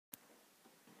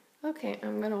Okay,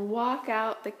 I'm gonna walk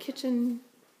out the kitchen,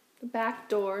 the back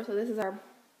door. So this is our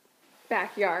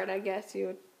backyard, I guess you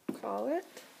would call it.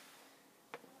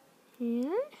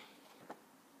 Here,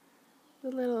 the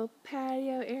little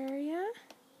patio area.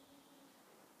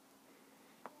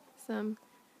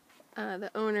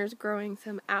 The owner's growing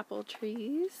some apple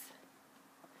trees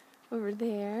over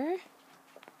there.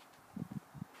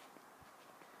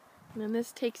 And then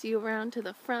this takes you around to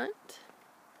the front.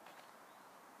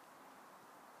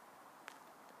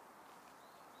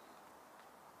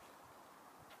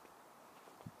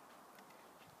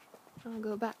 I'll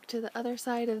go back to the other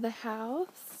side of the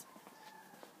house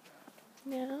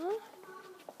now.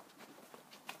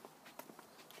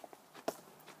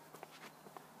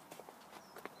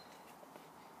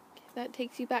 Okay, that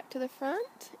takes you back to the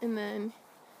front, and then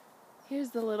here's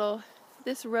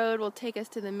this road will take us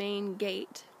to the main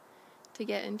gate to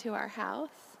get into our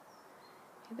house.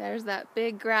 There's that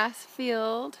big grass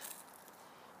field,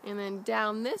 and then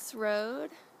down this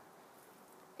road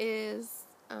is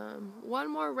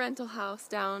one more rental house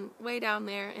way down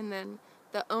there, and then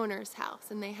the owner's house,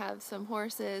 and they have some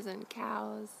horses and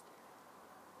cows,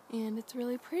 and it's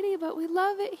really pretty, but we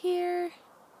love it here.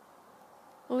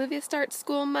 Olivia starts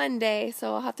school Monday,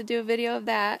 so I'll have to do a video of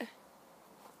that.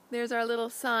 There's our little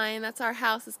sign. That's our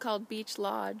house. It's called Beach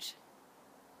Lodge.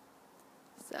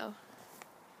 So,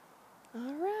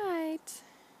 all right.